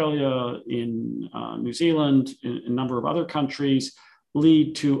in Australia, in New Zealand, in a number of other countries,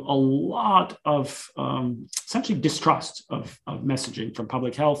 lead to a lot of essentially distrust of messaging from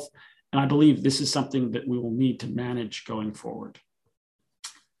public health. And I believe this is something that we will need to manage going forward.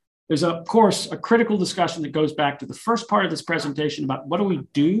 There's, of course, a critical discussion that goes back to the first part of this presentation about what do we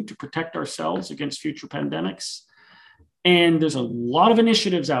do to protect ourselves against future pandemics. And there's a lot of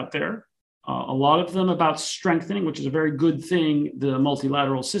initiatives out there. a lot of them about strengthening, which is a very good thing, the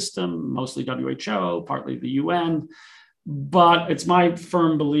multilateral system, mostly WHO, partly the UN. But it's my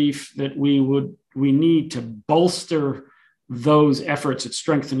firm belief that we need to bolster those efforts at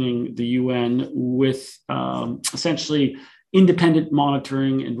strengthening the UN with essentially independent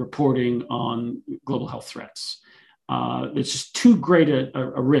monitoring and reporting on global health threats. It's just too great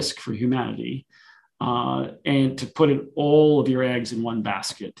a risk for humanity. And to put all of your eggs in one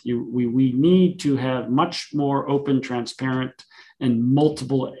basket. We need to have much more open, transparent, and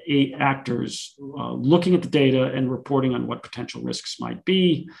multiple actors looking at the data and reporting on what potential risks might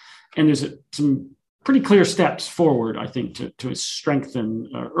be. And there's some pretty clear steps forward, I think, to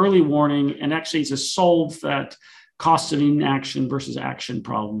strengthen early warning and actually to solve that cost of inaction versus action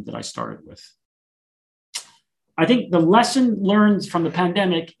problem that I started with. I think the lesson learned from the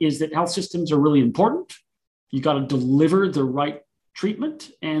pandemic is that health systems are really important. You got to deliver the right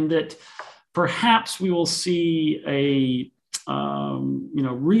treatment, and that perhaps we will see a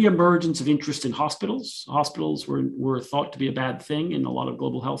reemergence of interest in hospitals. Hospitals were thought to be a bad thing in a lot of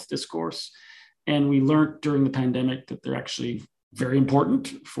global health discourse, and we learned during the pandemic that they're actually very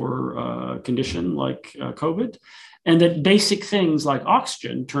important for a condition like COVID. And that basic things like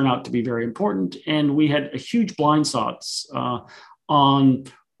oxygen turn out to be very important. And we had a huge blind spots on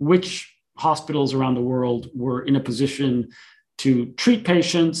which hospitals around the world were in a position to treat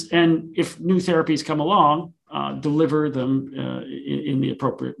patients, and if new therapies come along, deliver them in the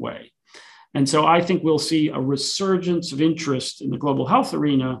appropriate way. And so I think we'll see a resurgence of interest in the global health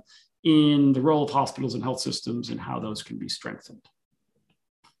arena in the role of hospitals and health systems and how those can be strengthened.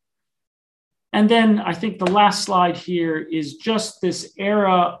 And then I think the last slide here is just this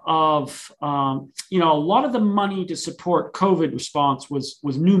era of, a lot of the money to support COVID response was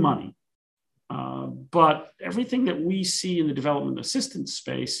new money. But everything that we see in the development assistance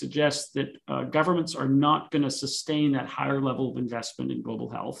space suggests that governments are not going to sustain that higher level of investment in global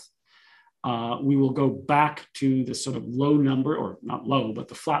health. We will go back to the sort of low number, or not low, but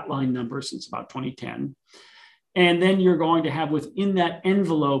the flatline number since about 2010. And then you're going to have within that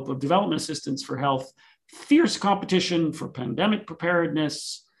envelope of development assistance for health, fierce competition for pandemic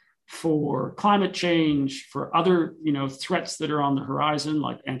preparedness, for climate change, for other threats that are on the horizon,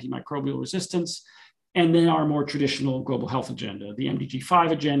 like antimicrobial resistance, and then our more traditional global health agenda, the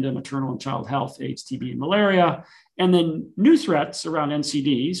MDG5 agenda, maternal and child health, AIDS, TB, and malaria, and then new threats around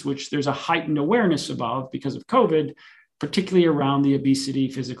NCDs, which there's a heightened awareness about because of COVID, particularly around the obesity,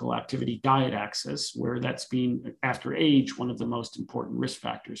 physical activity, diet access, where that's been, after age, one of the most important risk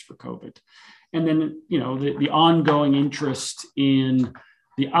factors for COVID. And then, the ongoing interest in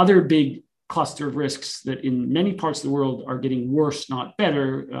the other big cluster of risks that in many parts of the world are getting worse, not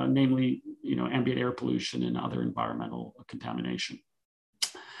better, namely, ambient air pollution and other environmental contamination.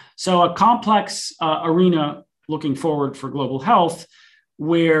 So a complex arena looking forward for global health,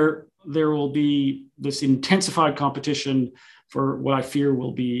 where there will be this intensified competition for what I fear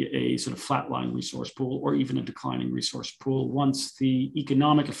will be a sort of flatline resource pool or even a declining resource pool once the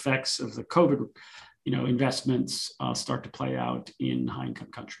economic effects of the COVID investments start to play out in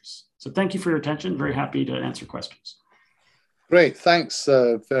high-income countries. So thank you for your attention. Very happy to answer questions. Great. Thanks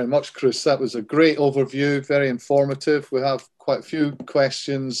very much, Chris. That was a great overview, very informative. We have quite a few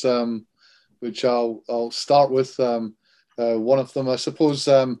questions, which I'll start with. One of them, I suppose,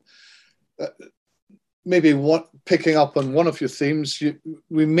 picking up on one of your themes,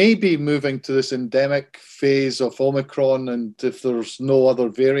 we may be moving to this endemic phase of Omicron, and if there's no other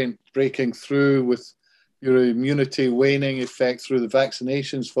variant breaking through with your immunity waning effect through the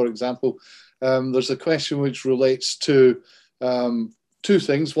vaccinations, for example, there's a question which relates to two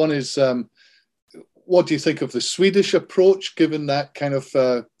things. One is, what do you think of the Swedish approach, given that kind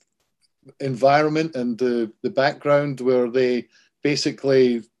of environment and the background where they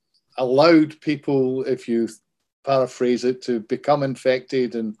basically allowed people, if you paraphrase it, to become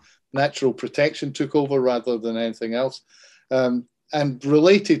infected and natural protection took over rather than anything else? And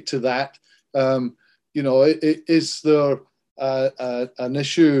related to that, is there an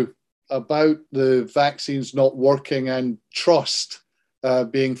issue about the vaccines not working and trust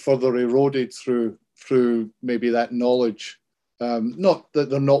being further eroded through maybe that knowledge? Not that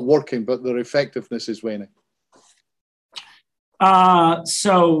they're not working, but their effectiveness is waning.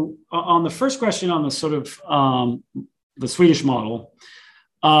 So on the first question on the sort of the Swedish model,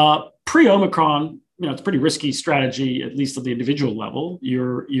 pre-Omicron, it's a pretty risky strategy, at least at the individual level.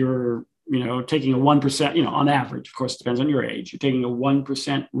 You're taking a 1%, on average, of course, it depends on your age. You're taking a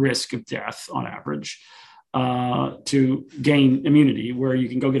 1% risk of death on average to gain immunity, where you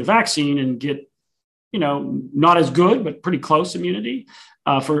can go get a vaccine and get not as good, but pretty close immunity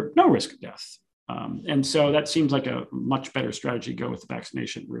for no risk of death. And so that seems like a much better strategy to go with the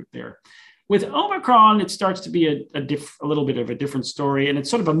vaccination route there. With Omicron, it starts to be a little bit of a different story. And it's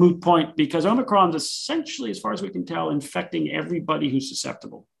sort of a moot point because Omicron is essentially, as far as we can tell, infecting everybody who's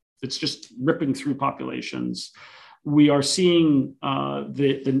susceptible. It's just ripping through populations. We are seeing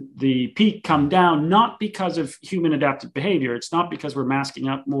the peak come down, not because of human adaptive behavior. It's not because we're masking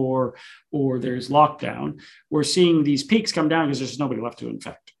up more or there's lockdown. We're seeing these peaks come down because there's nobody left to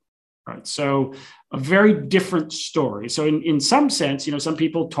infect. Right. So a very different story. So in some sense, some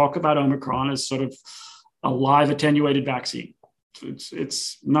people talk about Omicron as sort of a live attenuated vaccine.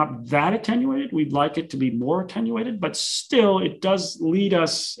 It's not that attenuated. We'd like it to be more attenuated, but still it does lead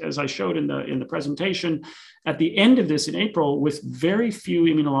us, as I showed in the presentation, at the end of this in April, with very few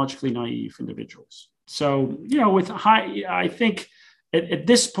immunologically naive individuals. So, I think at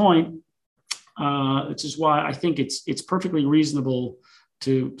this point, which is why I think it's perfectly reasonable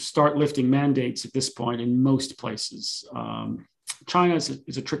to start lifting mandates at this point in most places. China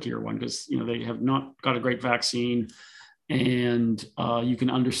is a trickier one because they have not got a great vaccine, and you can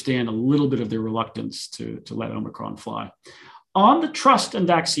understand a little bit of their reluctance to let Omicron fly. On the trust and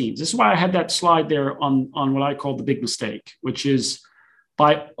vaccines, this is why I had that slide there on what I call the big mistake, which is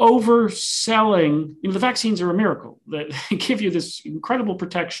by overselling. The vaccines are a miracle that give you this incredible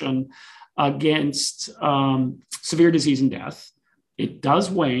protection against severe disease and death. It does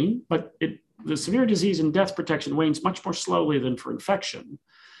wane, but the severe disease and death protection wanes much more slowly than for infection.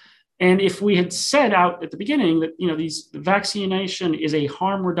 And if we had said out at the beginning that the vaccination is a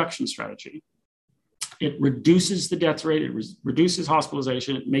harm reduction strategy, it reduces the death rate, it reduces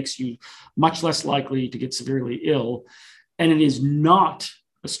hospitalization, it makes you much less likely to get severely ill, and it is not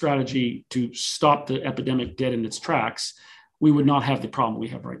a strategy to stop the epidemic dead in its tracks, we would not have the problem we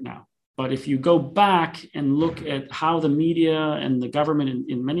have right now. But if you go back and look at how the media and the government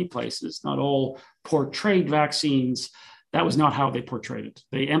in many places, not all, portrayed vaccines, that was not how they portrayed it.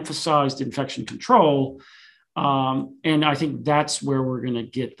 They emphasized infection control. And I think that's where we're going to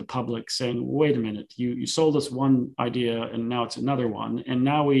get the public saying, wait a minute, you sold us one idea and now it's another one. And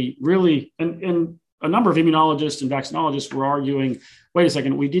now we really, and a number of immunologists and vaccinologists were arguing, wait a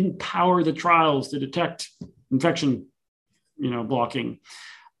second, we didn't power the trials to detect infection, blocking.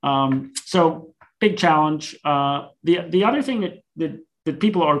 So big challenge. The other thing that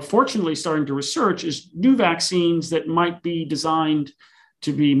people are fortunately starting to research is new vaccines that might be designed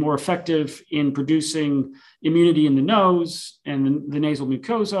to be more effective in producing immunity in the nose and the nasal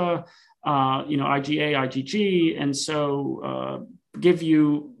mucosa, IgA, IgG, and so give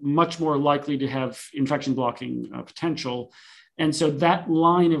you much more likely to have infection blocking potential. And so that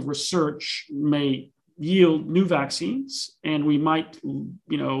line of research may yield new vaccines, and we might,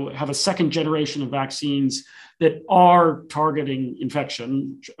 have a second generation of vaccines that are targeting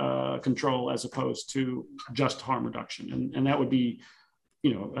infection control as opposed to just harm reduction, and that would be,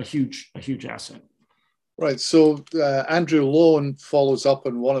 a huge asset. Right. So Andrew Lone follows up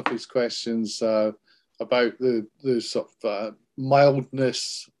on one of his questions about the sort of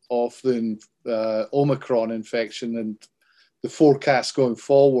mildness of the Omicron infection and the forecast going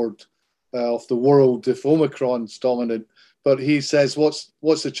forward of the world if Omicron's dominant. But he says,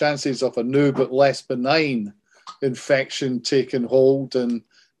 what's the chances of a new but less benign infection taking hold? And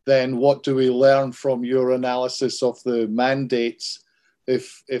then what do we learn from your analysis of the mandates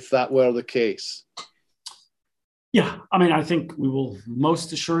if that were the case? Yeah, I think we will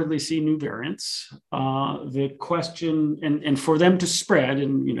most assuredly see new variants. The question, and for them to spread,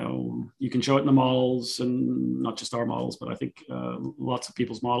 and you can show it in the models, and not just our models, but I think lots of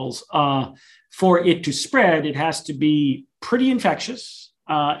people's models. For it to spread, it has to be pretty infectious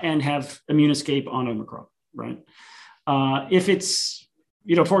and have immune escape on Omicron, right? If it's,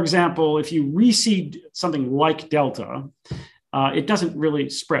 for example, if you reseed something like Delta, it doesn't really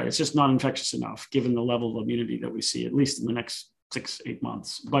spread. It's just not infectious enough, given the level of immunity that we see, at least in the next 6-8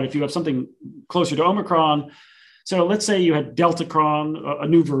 months. But if you have something closer to Omicron, so let's say you had Deltacron, a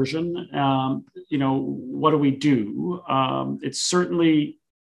new version, what do we do? It's certainly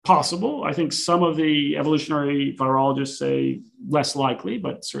possible. I think some of the evolutionary virologists say less likely,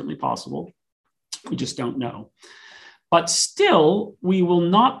 but certainly possible. We just don't know. But still, we will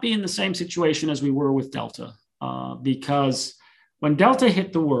not be in the same situation as we were with Delta, because when Delta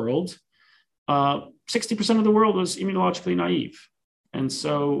hit the world, 60% of the world was immunologically naive. And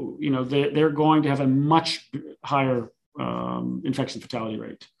so, they're going to have a much higher infection fatality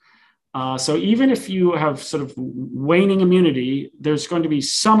rate. So even if you have sort of waning immunity, there's going to be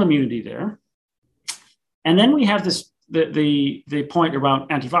some immunity there. And then we have the point around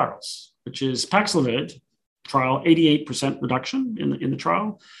antivirals. which is Paxlovid trial, 88% reduction in the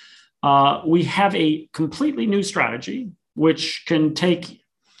trial. We have a completely new strategy, which can take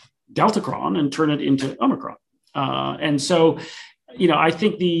Deltacron and turn it into Omicron. And so, I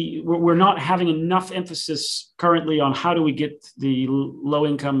think we're not having enough emphasis currently on how do we get the low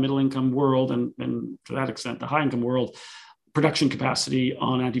income, middle income world, and to that extent, the high income world, production capacity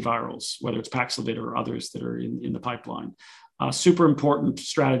on antivirals, whether it's Paxlovid or others that are in the pipeline. Super important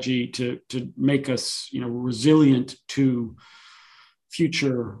strategy to make us, resilient to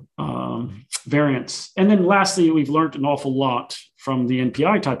future variants. And then lastly, we've learned an awful lot from the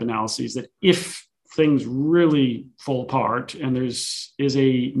NPI type analyses that if things really fall apart and is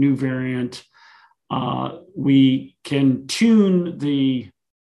a new variant, we can tune the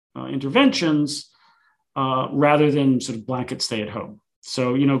interventions rather than sort of blanket stay at home.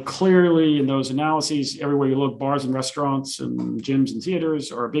 So, clearly in those analyses, everywhere you look, bars and restaurants and gyms and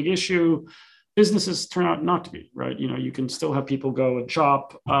theaters are a big issue. Businesses turn out not to be, right? You can still have people go and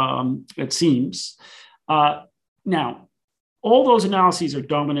shop, it seems. Now, all those analyses are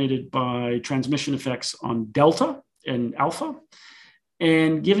dominated by transmission effects on Delta and Alpha.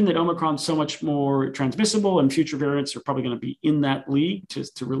 And given that Omicron is so much more transmissible and future variants are probably going to be in that league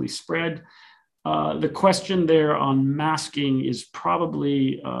to really spread, the question there on masking is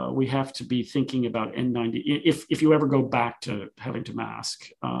probably we have to be thinking about N90. If you ever go back to having to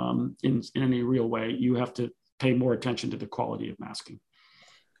mask in any real way, you have to pay more attention to the quality of masking.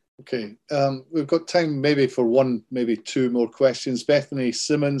 Okay, we've got time maybe for one, maybe two more questions. Bethany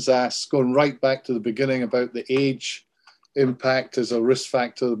Simmons asks, going right back to the beginning about the age impact as a risk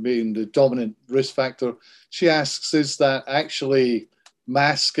factor, being the dominant risk factor. She asks, is that actually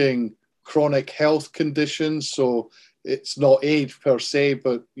masking chronic health conditions? So it's not age per se,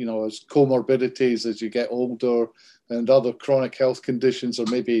 but, as comorbidities as you get older and other chronic health conditions are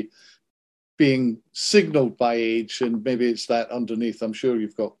maybe being signaled by age, and maybe it's that underneath. I'm sure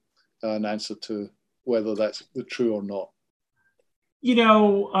you've got an answer to whether that's true or not.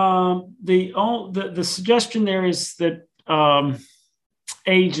 The suggestion there is that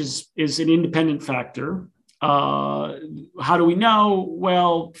age is an independent factor. How do we know?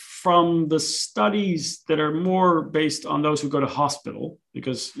 Well, from the studies that are more based on those who go to hospital,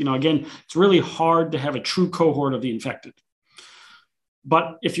 because, again, it's really hard to have a true cohort of the infected.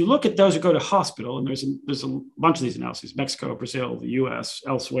 But if you look at those who go to hospital, and there's a bunch of these analyses, Mexico, Brazil, the US,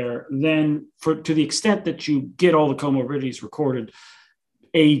 elsewhere, then to the extent that you get all the comorbidities recorded,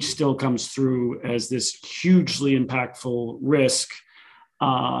 age still comes through as this hugely impactful risk,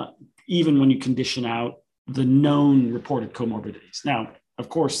 even when you condition out the known reported comorbidities. Now, of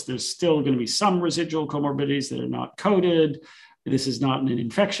course, there's still going to be some residual comorbidities that are not coded. This is not an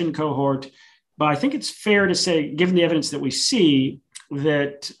infection cohort. But I think it's fair to say, given the evidence that we see,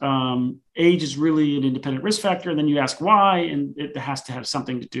 that age is really an independent risk factor. And then you ask why, and it has to have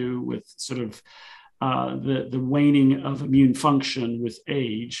something to do with sort of the waning of immune function with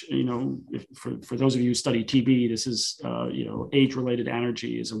age. For those of you who study TB, this is, age-related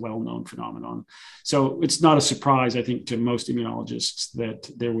anergy is a well-known phenomenon. So it's not a surprise, I think, to most immunologists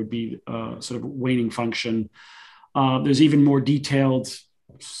that there would be sort of waning function. There's even more detailed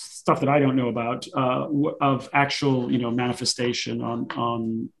stuff that I don't know about of actual, manifestation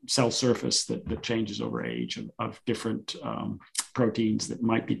on cell surface that changes over age of different proteins that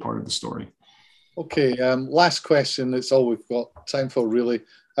might be part of the story. Okay, last question. That's all we've got time for, really.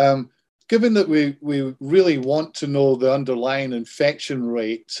 Given that we really want to know the underlying infection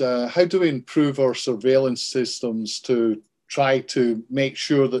rate, how do we improve our surveillance systems to try to make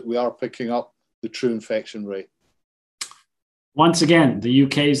sure that we are picking up the true infection rate? Once again, the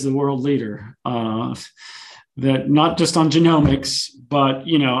UK is the world leader. That not just on genomics, but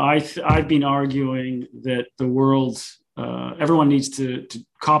I've been arguing that the world, everyone needs to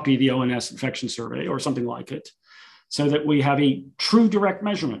copy the ONS infection survey or something like it, so that we have a true direct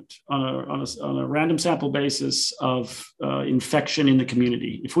measurement on a random sample basis of infection in the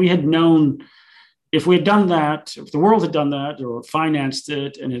community. If we had done that, if the world had done that or financed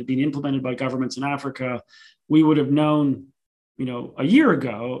it and it had been implemented by governments in Africa, we would have known a year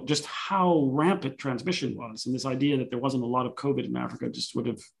ago just how rampant transmission was, and this idea that there wasn't a lot of COVID in Africa just would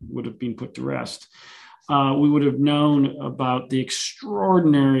have been put to rest. We would have known about the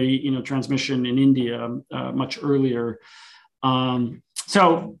extraordinary, transmission in India much earlier.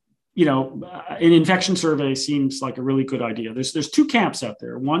 So, an infection survey seems like a really good idea. There's two camps out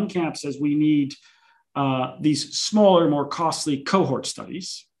there. One camp says we need these smaller, more costly cohort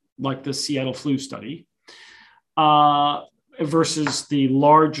studies, like the Seattle flu study. versus the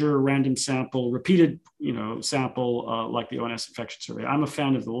larger random sample, repeated, sample like the ONS infection survey. I'm a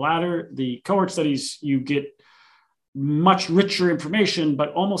fan of the latter. The cohort studies, you get much richer information,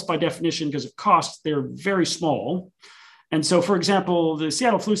 but almost by definition, because of cost, they're very small. And so, for example, the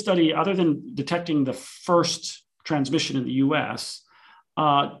Seattle flu study, other than detecting the first transmission in the US,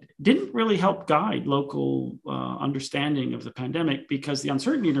 didn't really help guide local understanding of the pandemic, because the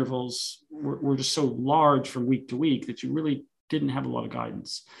uncertainty intervals were just so large from week to week that you really didn't have a lot of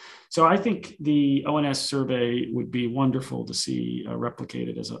guidance. So I think the ONS survey would be wonderful to see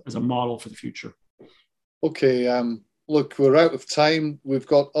replicated as a model for the future. Okay, look, we're out of time. We've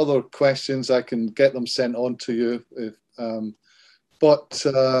got other questions. I can get them sent on to you. But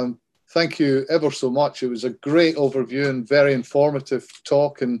thank you ever so much. It was a great overview and very informative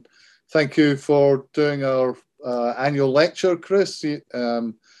talk. And thank you for doing our annual lecture, Chris.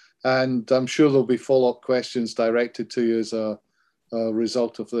 And I'm sure there'll be follow-up questions directed to you as a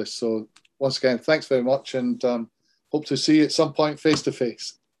result of this. So once again, thanks very much, and hope to see you at some point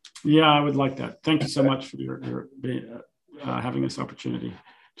face-to-face. Yeah, I would like that. Thank you so much for your having this opportunity.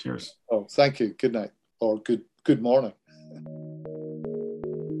 Cheers. Oh, thank you. Good night, or good morning.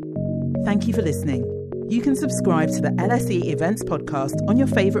 Thank you for listening. You can subscribe to the LSE Events podcast on your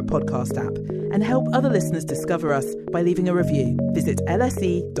favourite podcast app and help other listeners discover us by leaving a review. Visit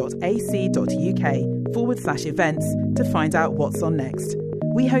lse.ac.uk/events to find out what's on next.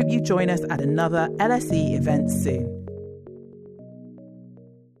 We hope you join us at another LSE event soon.